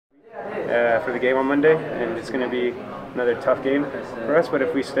for the game on Monday, and it's going to be another tough game for us. But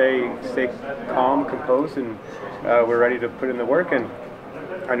if we stay calm, composed, and we're ready to put in the work, and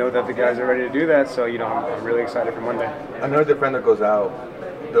I know that the guys are ready to do that. So I'm really excited for Monday. Another defender goes out.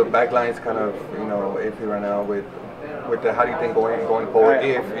 The back line is kind of iffy right now with the, how do you think going forward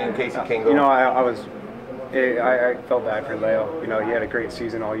if in case he can't go? I felt bad for Leo. He had a great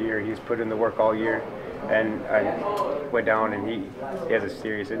season all year. He's put in the work all year, and I went down and he has a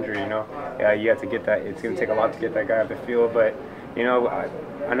serious injury. You have to get that. It's going to take a lot to get that guy off the field. But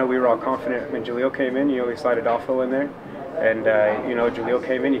I know we were all confident when Jaleel came in. We slided Adolfo in there, and Jaleel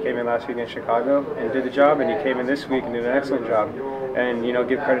came in. He came in last week in Chicago and did the job, and he came in this week and did an excellent job. And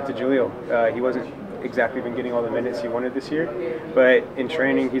give credit to Jaleel. He wasn't exactly been getting all the minutes he wanted this year, but in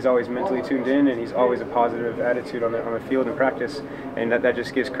training he's always mentally tuned in, and he's always a positive attitude on the field in practice, and that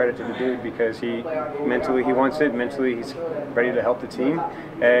just gives credit to the dude, because he wants it, mentally he's ready to help the team,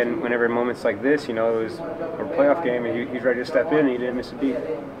 and whenever moments like this, it was a playoff game and he's ready to step in, and he didn't miss a beat.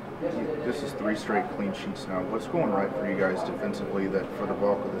 This is 3 straight clean sheets now. What's going right for you guys defensively that for the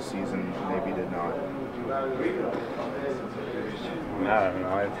bulk of the season maybe did not? I don't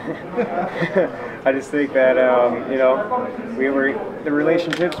know. I just think that the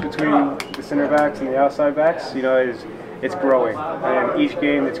relationships between the center backs and the outside backs, it's growing, and each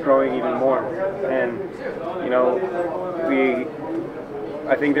game it's growing even more. And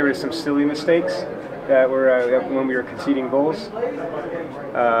I think there was some silly mistakes that were when we were conceding goals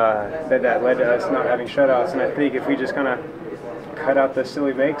that led to us not having shutouts. And I think if we just kind of cut out the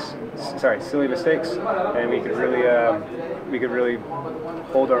silly mistakes, and we could really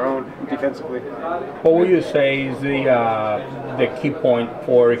hold our own defensively. What would you say is the key point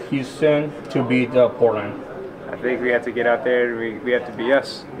for Houston to beat Portland? I think we have to get out there and we have to be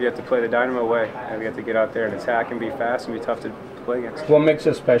us. We have to play the Dynamo way, and we have to get out there and attack and be fast and be tough to play against. What makes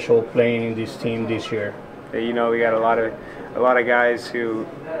it special playing in this team this year? We got a lot of guys who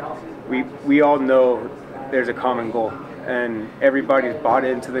we all know there's a common goal, and everybody's bought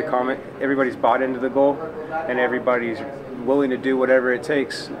into the goal, and everybody's willing to do whatever it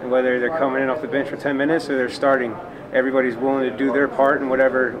takes, whether they're coming in off the bench for 10 minutes or they're starting. Everybody's willing to do their part and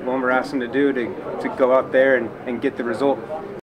whatever Wilmer asks them to do to go out there and get the result.